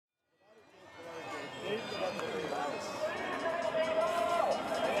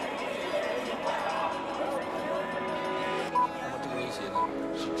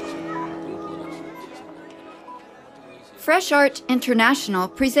Fresh Art International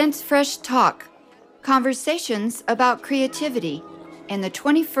presents Fresh Talk, conversations about creativity in the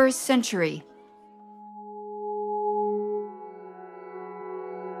 21st century.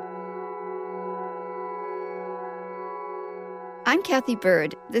 I'm Kathy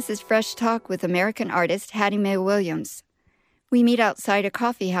Bird. This is Fresh Talk with American artist Hattie Mae Williams. We meet outside a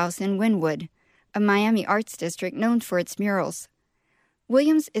coffee house in Wynwood, a Miami arts district known for its murals.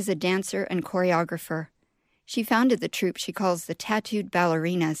 Williams is a dancer and choreographer. She founded the troupe she calls the Tattooed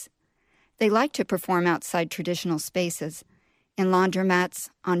Ballerinas. They like to perform outside traditional spaces, in laundromats,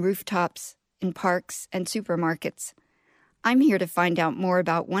 on rooftops, in parks, and supermarkets. I'm here to find out more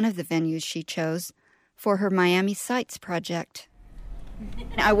about one of the venues she chose for her Miami Sights project.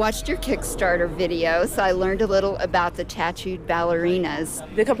 I watched your Kickstarter video, so I learned a little about the Tattooed Ballerinas.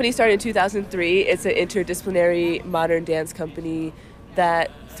 The company started in 2003. It's an interdisciplinary modern dance company that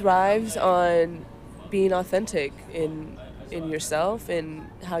thrives on being authentic in yourself and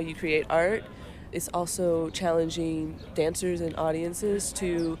how you create art. It's also challenging dancers and audiences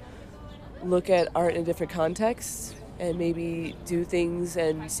to look at art in different contexts and maybe do things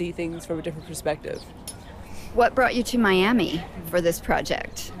and see things from a different perspective. What brought you to Miami for this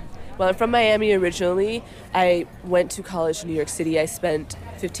project? Well, I'm from Miami originally. I went to college in New York City. I spent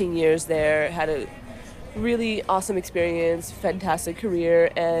 15 years there, had a really awesome experience, fantastic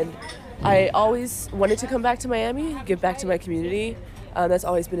career, and I always wanted to come back to Miami, give back to my community. That's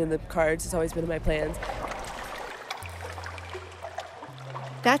always been in the cards. It's always been in my plans.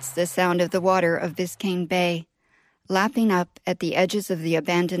 That's the sound of the water of Biscayne Bay, lapping up at the edges of the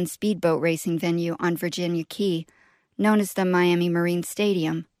abandoned speedboat racing venue on Virginia Key, known as the Miami Marine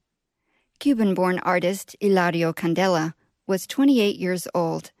Stadium. Cuban-born artist Hilario Candela was 28 years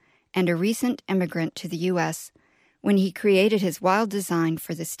old and a recent immigrant to the U.S. when he created his wild design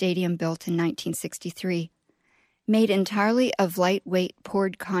for the stadium built in 1963. Made entirely of lightweight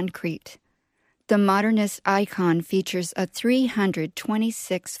poured concrete, the modernist icon features a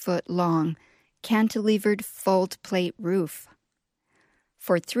 326-foot-long, cantilevered fold-plate roof.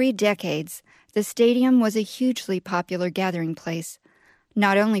 For 3 decades, the stadium was a hugely popular gathering place,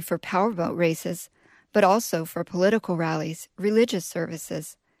 not only for powerboat races, but also for political rallies, religious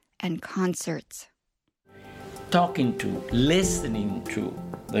services, and concerts. Talking to, listening to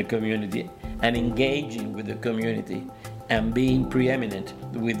the community and engaging with the community and being preeminent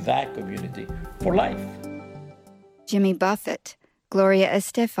with that community for life. Jimmy Buffett, Gloria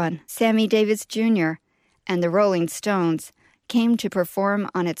Estefan, Sammy Davis Jr., and the Rolling Stones came to perform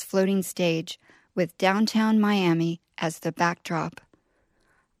on its floating stage with downtown Miami as the backdrop.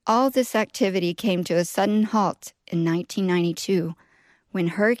 All this activity came to a sudden halt in 1992 when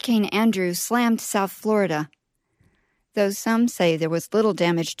Hurricane Andrew slammed South Florida. Though some say there was little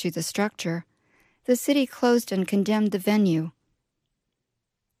damage to the structure, the city closed and condemned the venue.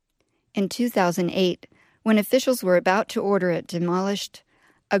 In 2008, when officials were about to order it demolished,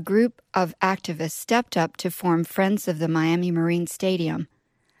 a group of activists stepped up to form Friends of the Miami Marine Stadium.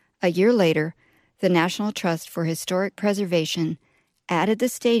 A year later, the National Trust for Historic Preservation added the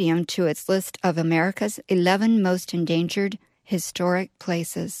stadium to its list of America's 11 most endangered historic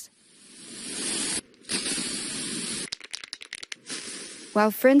places.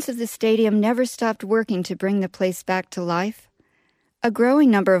 While Friends of the Stadium never stopped working to bring the place back to life, a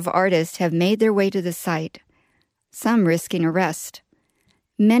growing number of artists have made their way to the site, some risking arrest.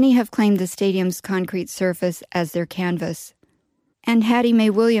 Many have claimed the stadium's concrete surface as their canvas, and Hattie Mae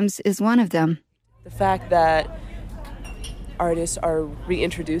Williams is one of them. The fact that artists are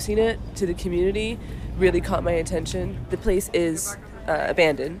reintroducing it to the community really caught my attention. The place is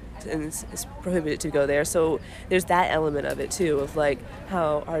abandoned and it's prohibited to go there, so there's that element of it too, of like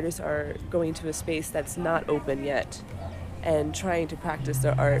how artists are going to a space that's not open yet and trying to practice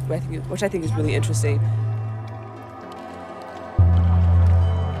their art, which I think is really interesting.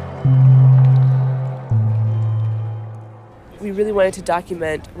 We really wanted to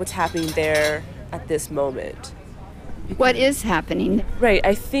document what's happening there at this moment. What is happening? Right,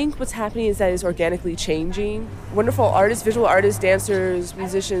 I think what's happening is that it's organically changing. Wonderful artists, visual artists, dancers,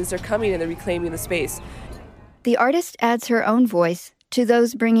 musicians, they're coming and they're reclaiming the space. The artist adds her own voice to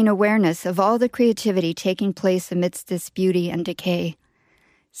those bringing awareness of all the creativity taking place amidst this beauty and decay.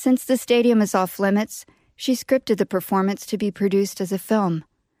 Since the stadium is off limits, she scripted the performance to be produced as a film.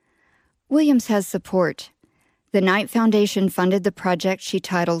 Williams has support. The Knight Foundation funded the project she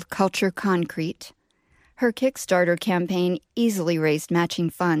titled Culture Concrete. Her Kickstarter campaign easily raised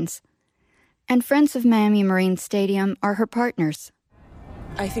matching funds. And Friends of Miami Marine Stadium are her partners.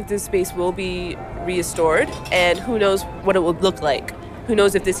 I think this space will be restored, and who knows what it will look like. Who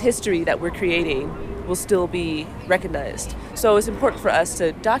knows if this history that we're creating will still be recognized. So it's important for us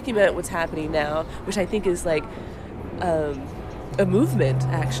to document what's happening now, which I think is like a movement,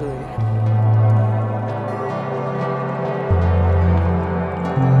 actually.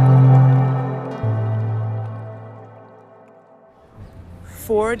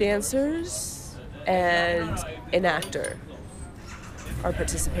 Four dancers and an actor are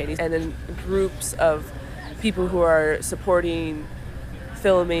participating, and then groups of people who are supporting,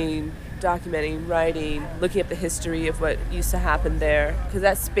 filming, documenting, writing, looking at the history of what used to happen there, because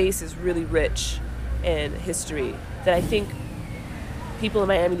that space is really rich in history that I think people in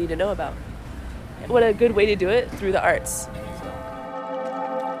Miami need to know about. What a good way to do it, through the arts.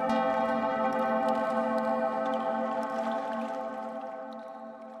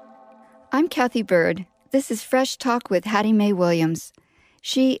 I'm Kathy Bird. This is Fresh Talk with Hattie Mae Williams.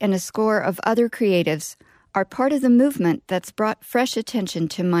 She and a score of other creatives are part of the movement that's brought fresh attention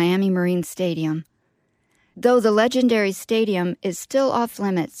to Miami Marine Stadium. Though the legendary stadium is still off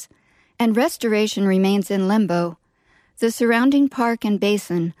limits and restoration remains in limbo, the surrounding park and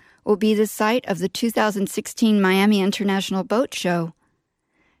basin will be the site of the 2016 Miami International Boat Show.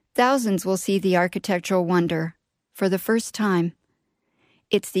 Thousands will see the architectural wonder for the first time.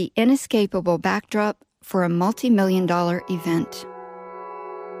 It's the inescapable backdrop for a multi-million-dollar event.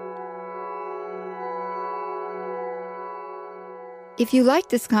 If you like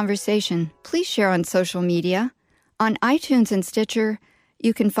this conversation, please share on social media. On iTunes and Stitcher,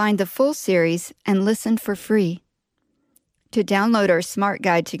 you can find the full series and listen for free. To download our Smart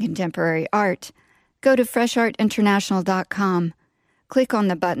Guide to Contemporary Art, go to freshartinternational.com. Click on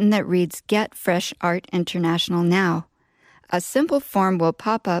the button that reads Get Fresh Art International Now. A simple form will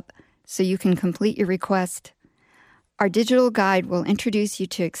pop up so you can complete your request. Our digital guide will introduce you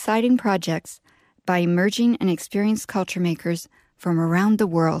to exciting projects by emerging and experienced culture makers from around the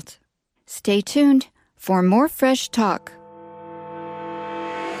world. Stay tuned for more Fresh Talk